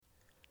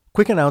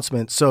Quick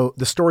announcement. So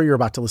the story you're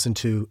about to listen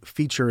to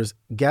features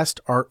guest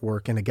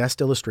artwork and a guest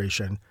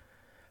illustration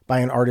by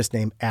an artist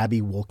named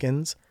Abby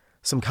Wilkins.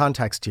 Some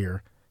context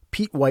here.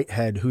 Pete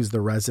Whitehead, who's the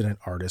resident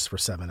artist for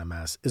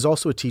 7MS, is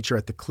also a teacher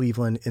at the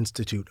Cleveland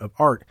Institute of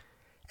Art.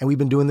 And we've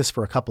been doing this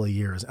for a couple of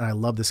years, and I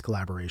love this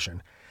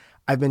collaboration.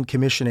 I've been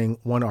commissioning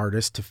one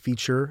artist to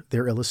feature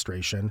their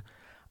illustration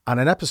on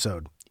an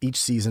episode each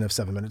season of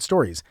 7 Minute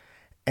Stories.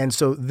 And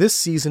so this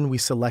season we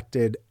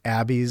selected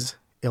Abby's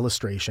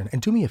illustration.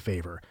 And do me a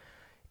favor,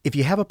 if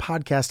you have a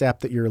podcast app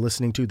that you're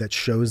listening to that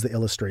shows the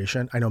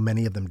illustration, I know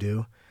many of them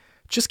do,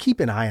 just keep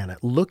an eye on it.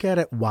 Look at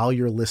it while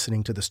you're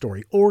listening to the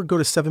story, or go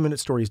to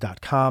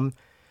 7minutestories.com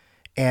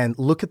and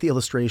look at the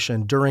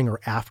illustration during or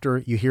after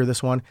you hear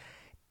this one.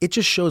 It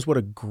just shows what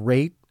a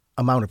great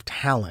amount of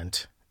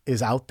talent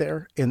is out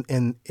there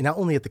in not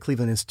only at the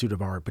Cleveland Institute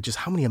of Art, but just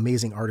how many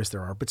amazing artists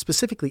there are. But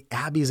specifically,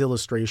 Abby's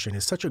illustration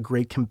is such a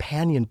great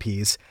companion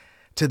piece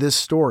to this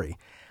story.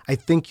 I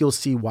think you'll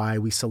see why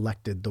we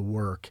selected the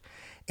work.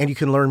 And you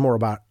can learn more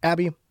about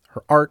Abby,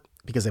 her art,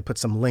 because I put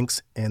some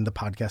links in the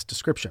podcast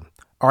description.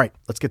 All right,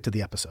 let's get to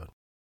the episode.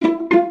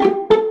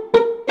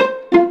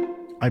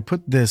 I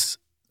put this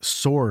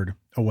sword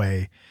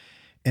away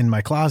in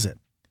my closet,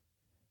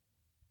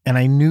 and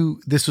I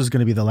knew this was going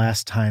to be the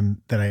last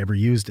time that I ever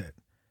used it.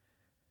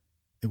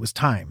 It was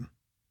time.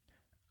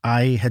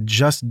 I had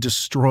just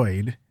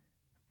destroyed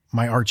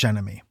my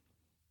archenemy.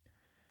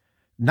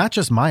 Not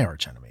just my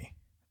archenemy,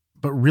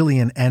 but really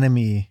an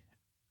enemy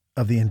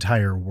of the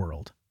entire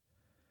world.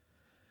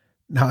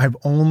 Now, I've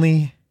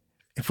only,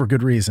 for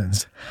good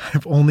reasons,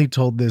 I've only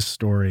told this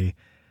story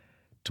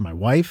to my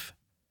wife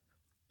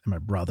and my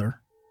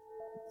brother,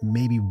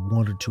 maybe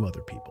one or two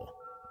other people.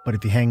 But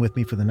if you hang with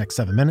me for the next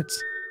 7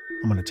 minutes,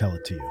 I'm going to tell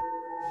it to you.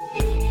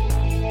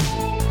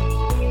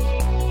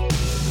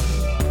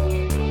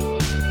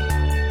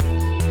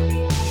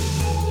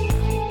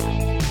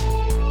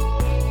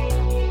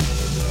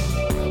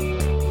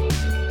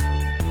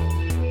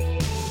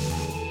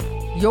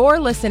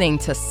 You're listening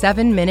to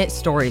 7 Minute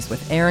Stories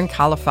with Aaron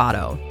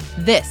Califato.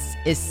 This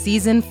is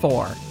Season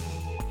 4.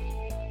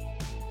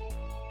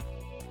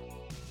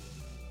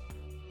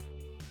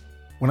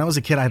 When I was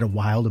a kid, I had a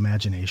wild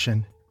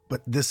imagination,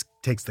 but this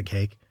takes the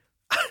cake.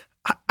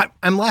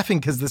 I'm laughing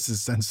because this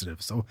is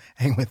sensitive, so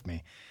hang with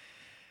me.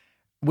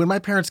 When my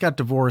parents got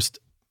divorced,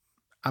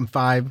 I'm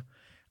 5.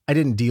 I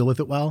didn't deal with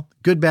it well.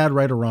 Good, bad,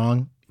 right, or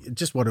wrong,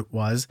 just what it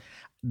was.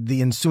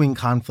 The ensuing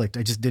conflict,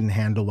 I just didn't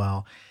handle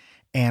well.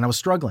 And I was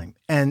struggling.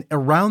 And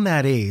around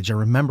that age, I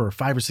remember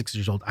 5 or 6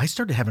 years old, I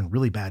started having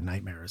really bad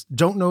nightmares.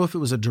 Don't know if it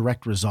was a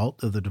direct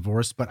result of the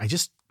divorce, but I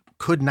just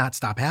could not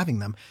stop having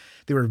them.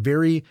 They were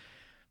very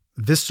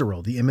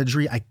visceral. The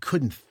imagery, I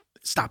couldn't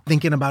stop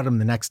thinking about them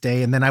the next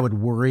day. And then I would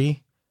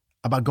worry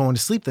about going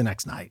to sleep the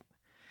next night.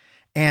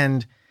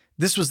 And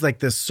this was like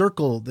this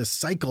circle, this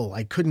cycle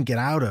I couldn't get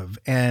out of.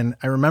 And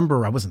I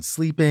remember I wasn't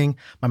sleeping.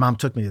 My mom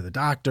took me to the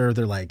doctor.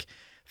 They're like,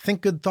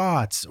 think good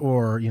thoughts,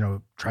 or,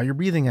 try your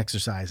breathing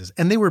exercises.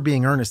 And they were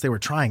being earnest. They were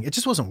trying. It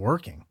just wasn't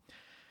working.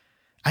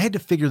 I had to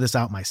figure this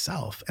out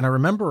myself. And I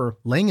remember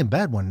laying in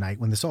bed one night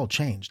when this all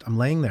changed. I'm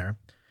laying there.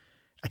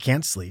 I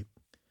can't sleep.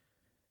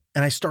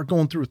 And I start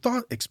going through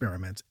thought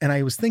experiments. And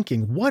I was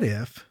thinking, what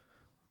if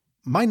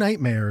my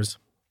nightmares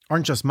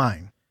aren't just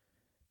mine?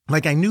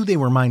 Like, I knew they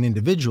were mine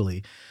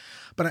individually,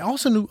 but I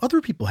also knew other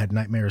people had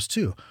nightmares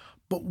too.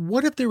 But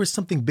what if there was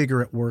something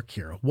bigger at work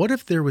here? What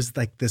if there was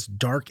like this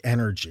dark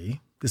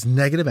energy, this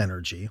negative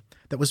energy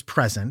that was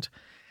present,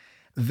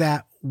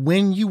 that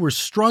when you were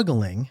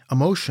struggling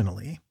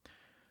emotionally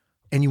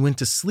and you went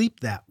to sleep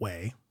that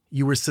way,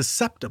 you were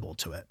susceptible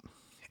to it.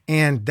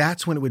 And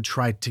that's when it would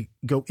try to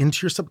go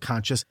into your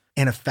subconscious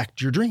and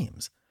affect your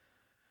dreams.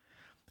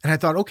 And I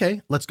thought,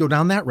 okay, let's go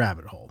down that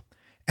rabbit hole.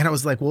 And I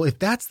was like, well, if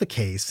that's the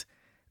case,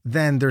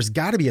 then there's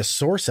got to be a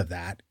source of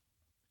that.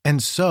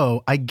 And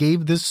so I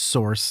gave this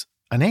source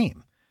a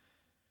name.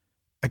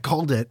 I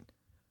called it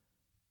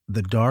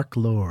the Dark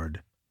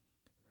Lord.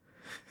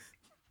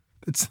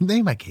 That's the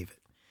name I gave it.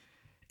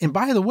 And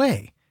by the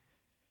way,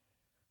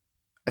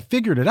 I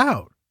figured it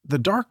out. The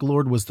Dark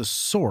Lord was the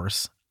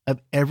source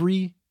of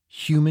every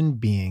human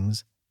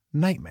being's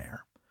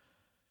nightmare.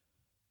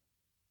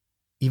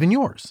 Even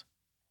yours.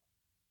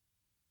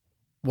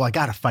 Well, I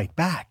got to fight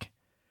back.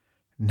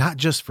 Not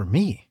just for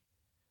me.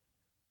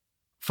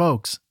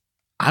 Folks,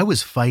 I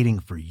was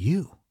fighting for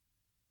you.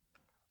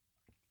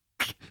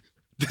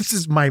 This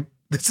is my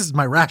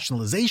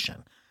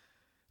rationalization.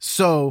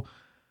 So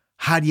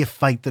how do you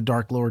fight the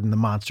Dark Lord and the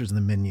monsters and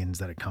the minions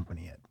that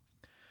accompany it?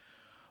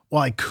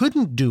 Well, I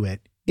couldn't do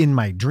it in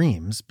my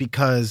dreams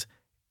because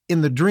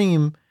in the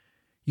dream,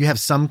 you have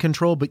some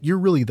control, but you're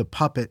really the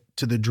puppet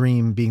to the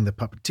dream being the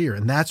puppeteer.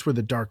 And that's where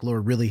the Dark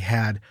Lord really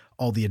had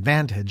all the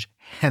advantage,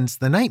 hence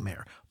the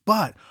nightmare.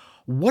 But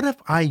what if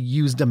I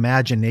used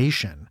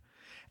imagination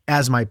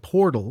as my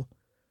portal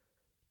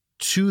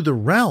to the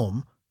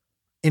realm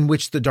in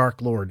which the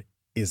Dark Lord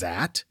is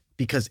at?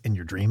 Because in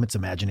your dream, it's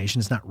imagination,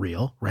 it's not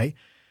real, right?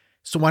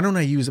 So why don't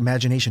I use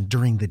imagination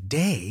during the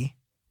day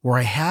where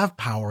I have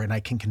power and I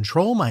can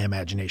control my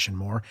imagination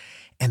more.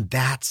 And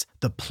that's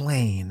the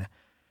plane,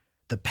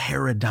 the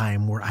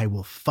paradigm where I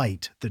will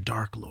fight the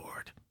Dark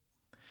Lord.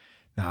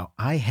 Now,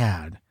 I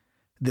had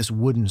this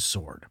wooden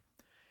sword,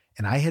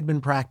 and I had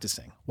been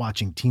practicing,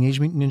 watching Teenage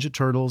Mutant Ninja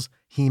Turtles,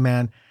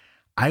 He-Man.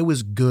 I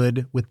was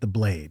good with the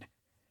blade.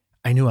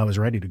 I knew I was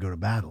ready to go to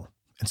battle.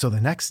 And so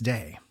the next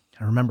day,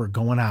 I remember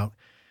going out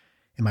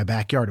in my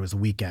backyard. It was a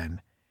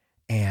weekend,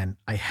 and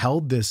I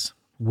held this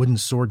wooden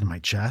sword to my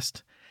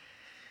chest,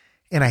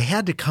 and I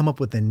had to come up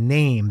with a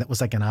name that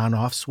was like an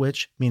on-off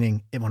switch,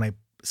 meaning when I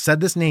said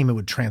this name, it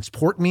would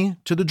transport me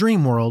to the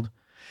dream world.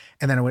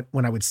 And then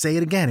when I would say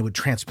it again, it would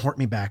transport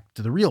me back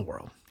to the real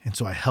world. And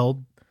so I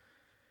held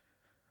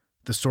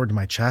the sword to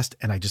my chest,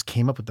 and I just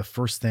came up with the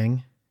first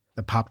thing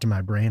that popped in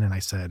my brain. And I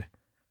said,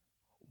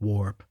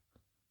 warp,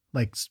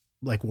 like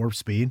warp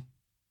speed,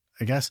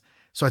 I guess.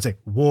 So I'd say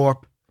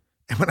warp.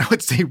 And when I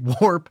would say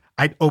warp,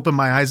 I'd open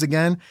my eyes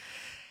again.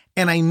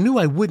 And I knew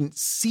I wouldn't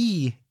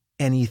see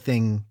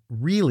anything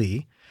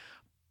really,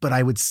 but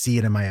I would see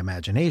it in my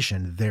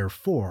imagination.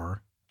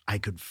 Therefore, I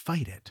could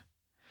fight it.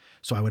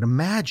 So I would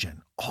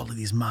imagine all of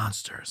these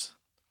monsters,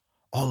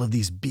 all of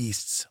these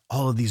beasts,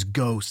 all of these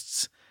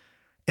ghosts.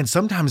 And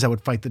sometimes I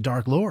would fight the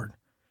Dark Lord.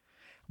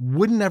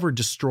 Wouldn't ever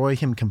destroy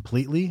him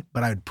completely,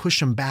 but I would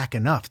push him back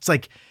enough. It's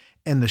like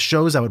in the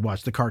shows I would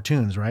watch, the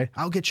cartoons, right?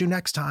 I'll get you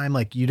next time.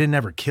 Like you didn't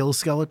ever kill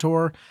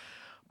Skeletor,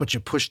 but you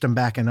pushed him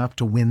back enough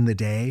to win the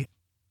day.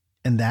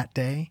 And that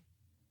day,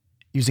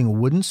 using a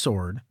wooden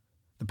sword,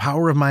 the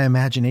power of my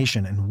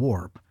imagination and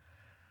warp,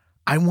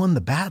 I won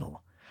the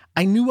battle.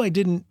 I knew I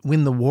didn't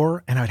win the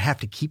war and I'd have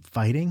to keep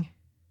fighting,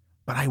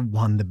 but I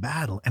won the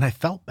battle and I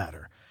felt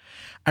better.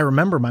 I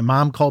remember my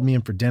mom called me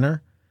in for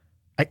dinner.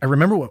 I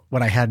remember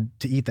what I had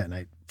to eat that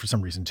night for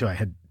some reason too. I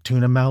had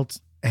tuna melt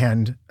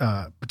and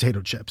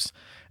potato chips,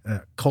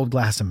 a cold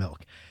glass of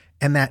milk.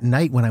 And that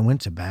night when I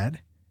went to bed,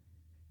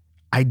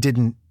 I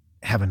didn't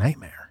have a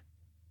nightmare.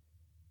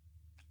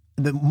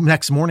 The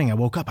next morning I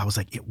woke up, I was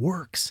like, it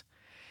works.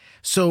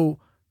 So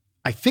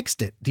I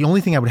fixed it. The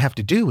only thing I would have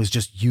to do is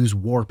just use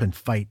warp and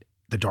fight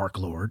the Dark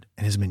Lord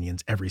and his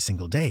minions every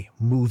single day,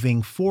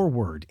 moving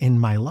forward in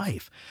my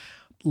life.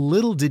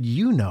 Little did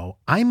you know,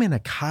 I'm in a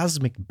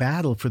cosmic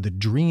battle for the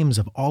dreams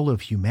of all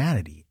of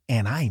humanity,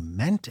 and I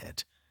meant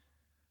it.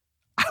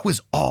 I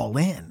was all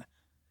in.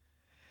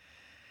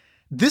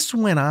 This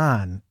went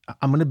on.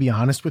 I'm going to be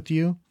honest with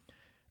you.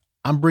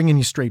 I'm bringing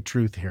you straight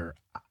truth here.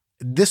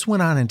 This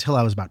went on until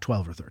I was about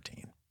 12 or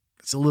 13.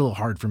 It's a little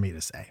hard for me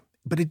to say,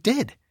 but it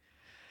did.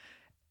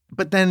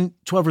 But then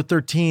 12 or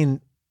 13,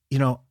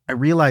 I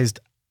realized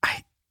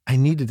I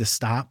needed to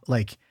stop.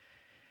 Like,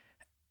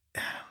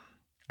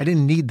 I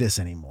didn't need this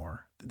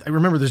anymore. I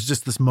remember there's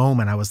just this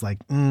moment I was like,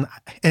 and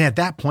at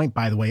that point,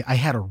 by the way, I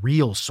had a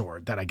real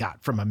sword that I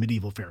got from a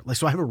medieval fair.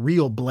 So I have a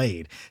real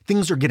blade.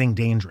 Things are getting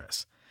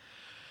dangerous.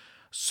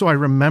 So I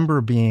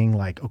remember being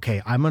like,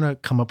 okay, I'm going to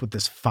come up with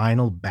this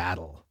final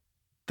battle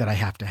that I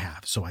have to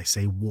have. So I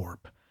say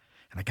warp,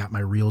 and I got my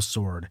real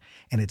sword,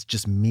 and it's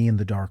just me and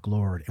the Dark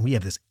Lord. And we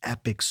have this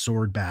epic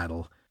sword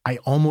battle. I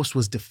almost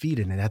was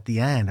defeated. And at the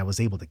end, I was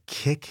able to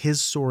kick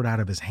his sword out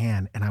of his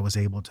hand, and I was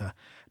able to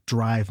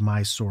drive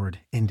my sword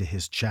into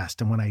his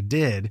chest. And when I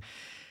did,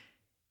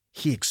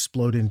 he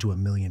exploded into a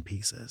million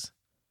pieces.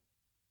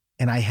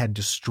 And I had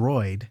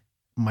destroyed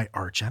my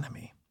arch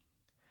enemy.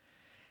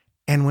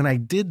 And when I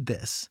did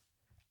this,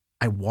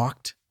 I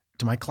walked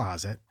to my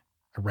closet,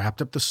 I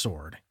wrapped up the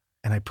sword,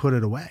 and I put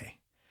it away.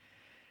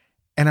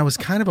 And I was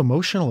kind of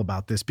emotional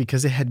about this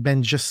because it had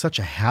been just such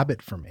a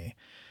habit for me.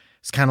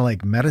 It's kind of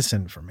like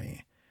medicine for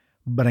me.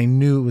 But I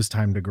knew it was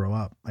time to grow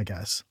up, I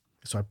guess.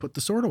 So I put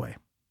the sword away.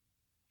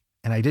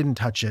 And I didn't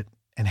touch it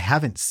and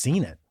haven't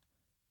seen it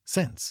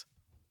since.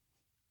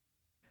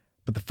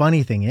 But the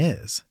funny thing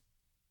is,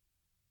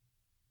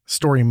 the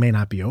story may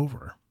not be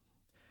over.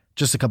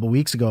 Just a couple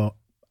weeks ago,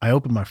 I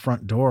opened my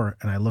front door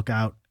and I look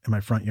out in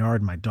my front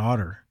yard. My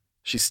daughter,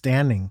 she's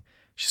standing.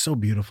 She's so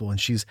beautiful. And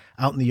she's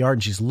out in the yard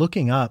and she's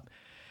looking up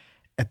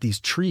at these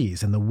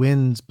trees and the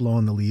wind's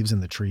blowing the leaves in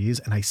the trees.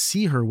 And I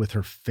see her with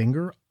her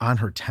finger on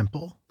her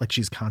temple, like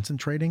she's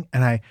concentrating.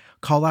 And I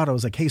call out, I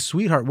was like, hey,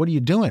 sweetheart, what are you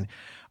doing?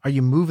 Are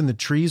you moving the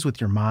trees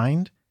with your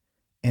mind?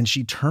 And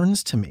she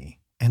turns to me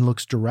and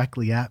looks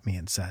directly at me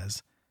and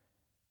says,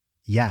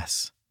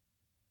 yes.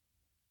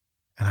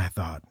 And I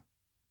thought,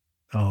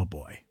 oh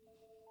boy.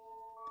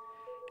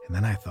 And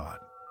then I thought,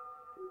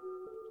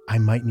 I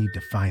might need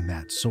to find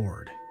that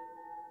sword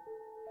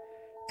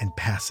and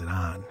pass it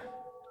on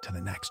to the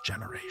next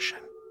generation.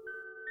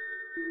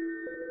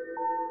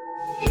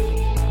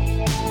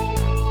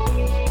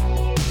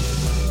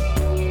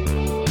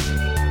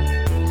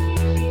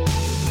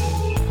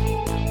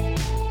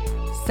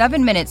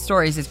 Seven Minute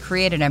Stories is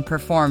created and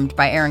performed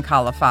by Aaron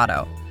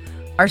Califato.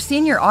 Our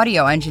senior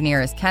audio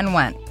engineer is Ken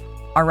Wendt.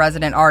 Our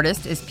resident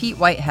artist is Pete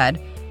Whitehead.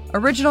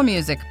 Original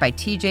music by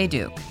TJ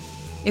Duke.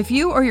 If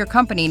you or your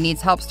company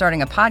needs help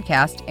starting a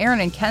podcast, Aaron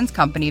and Ken's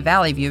company,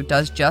 Valley View,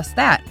 does just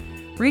that.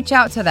 Reach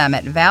out to them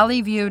at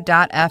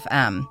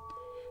valleyview.fm.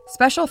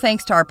 Special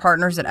thanks to our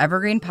partners at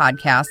Evergreen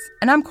Podcasts,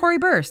 and I'm Corey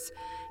Burse.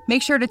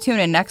 Make sure to tune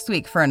in next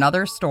week for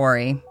another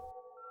story.